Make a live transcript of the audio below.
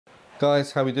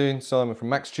Guys, how we doing? Simon from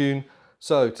MaxTune.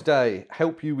 So today,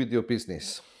 help you with your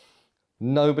business.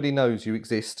 Nobody knows you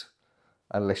exist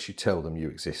unless you tell them you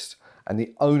exist. And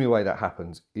the only way that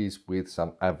happens is with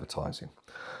some advertising.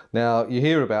 Now, you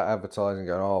hear about advertising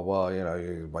going, oh, well, you know,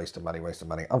 you're wasting money.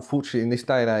 Unfortunately, in this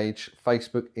day and age,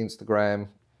 Facebook, Instagram,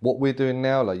 what we're doing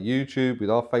now, like YouTube, with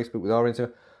our Facebook, with our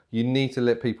Instagram, you need to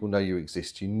let people know you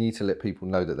exist. You need to let people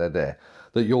know that they're there,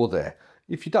 that you're there.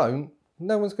 If you don't,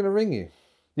 no one's going to ring you.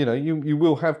 You know, you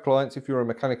will have clients if you're a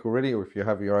mechanic already, or if you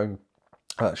have your own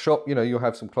shop, you know, you'll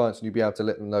have some clients and you'll be able to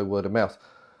let them know word of mouth.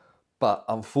 But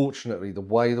unfortunately, the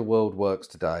way the world works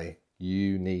today,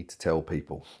 you need to tell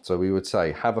people. So we would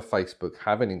say, have a Facebook,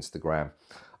 have an Instagram.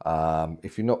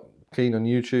 If you're not keen on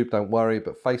YouTube, don't worry,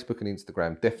 but Facebook and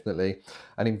Instagram, definitely.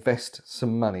 And invest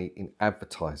some money in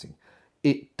advertising.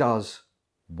 It does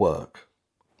work.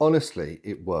 Honestly,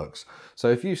 it works. So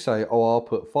if you say, oh, I'll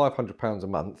put £500 a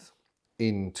month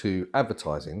into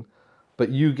advertising, but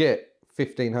you get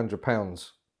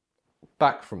 £1,500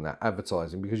 back from that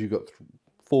advertising because you've got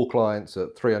 4 clients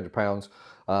at £300,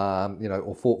 you know,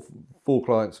 or five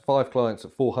clients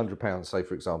at £400, say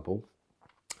for example.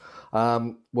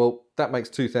 Well, that makes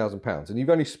 £2,000, and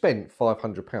you've only spent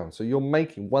 £500, so you're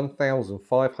making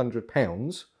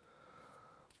 £1,500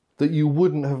 that you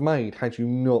wouldn't have made had you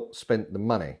not spent the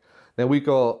money. Now, we've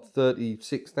got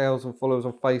 36,000 followers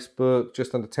on Facebook,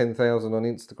 just under 10,000 on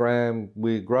Instagram.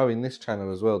 We're growing this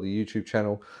channel as well, the YouTube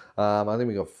channel. I think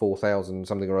we got 4,000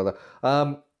 something or other.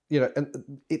 You know,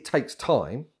 and it takes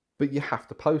time, but you have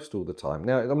to post all the time.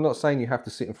 Now, I'm not saying you have to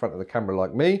sit in front of the camera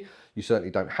like me. You certainly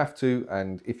don't have to.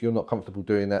 And if you're not comfortable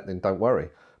doing that, then don't worry.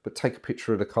 But take a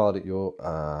picture of the car that you're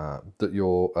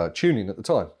tuning at the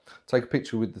time. Take a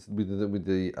picture with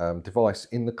the device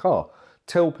in the car.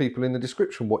 Tell people in the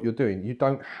description what you're doing. You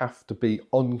don't have to be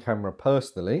on camera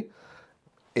personally.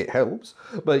 It helps,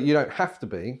 but you don't have to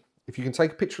be. If you can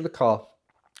take a picture of the car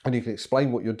and you can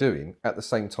explain what you're doing at the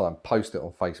same time, post it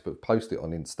on Facebook, post it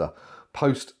on Insta,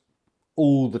 post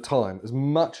all the time, as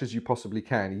much as you possibly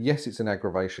can. Yes, it's an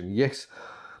aggravation. Yes,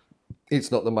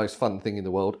 it's not the most fun thing in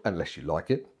the world unless you like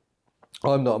it.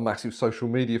 I'm not a massive social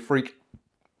media freak.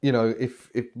 You know,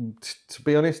 to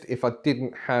be honest, if I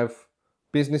didn't have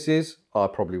businesses, I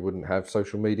probably wouldn't have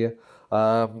social media,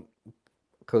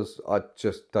 because I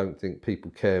just don't think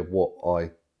people care what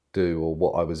I do or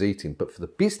what I was eating. But for the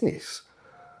business,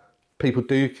 people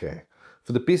do care.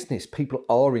 For the business, people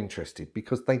are interested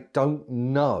because they don't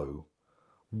know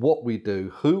what we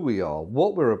do, who we are,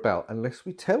 what we're about, unless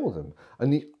we tell them.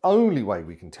 And the only way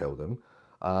we can tell them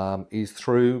is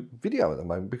through video at the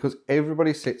moment, because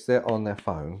everybody sits there on their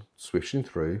phone swishing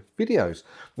through videos.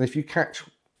 And if you catch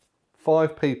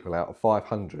 5 people out of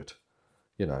 500,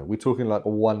 you know, we're talking like a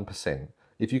 1%.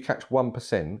 If you catch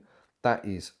 1%, that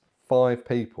is 5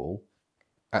 people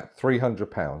at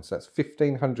 £300. That's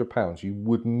 £1,500 you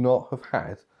would not have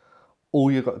had. All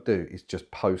you've got to do is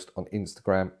just post on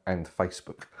Instagram and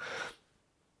Facebook.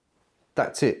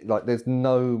 That's it. Like, there's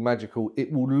no magical.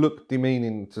 It will look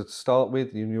demeaning to start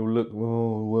with, and you'll look,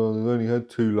 oh, well, they've only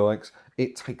had 2 likes.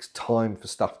 It takes time for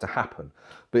stuff to happen.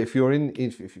 But if you're in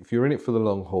it for the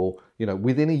long haul, you know,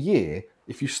 within a year,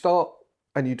 if you start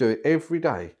and you do it every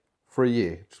day for a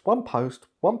year, just one post,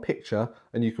 one picture,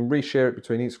 and you can reshare it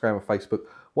between Instagram and Facebook,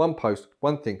 one post,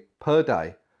 one thing per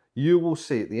day, you will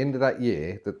see at the end of that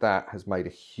year that that has made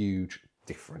a huge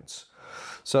difference.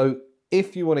 So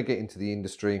if you want to get into the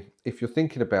industry, if you're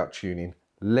thinking about tuning,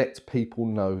 let people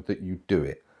know that you do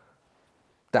it.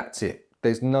 That's it.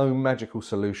 There's no magical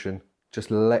solution.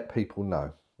 Just let people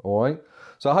know. All right.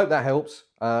 So I hope that helps.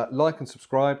 Like and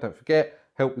subscribe. Don't forget.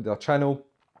 Help with our channel,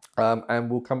 and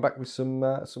we'll come back with some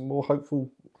more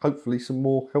hopefully some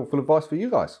more helpful advice for you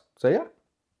guys. So yeah.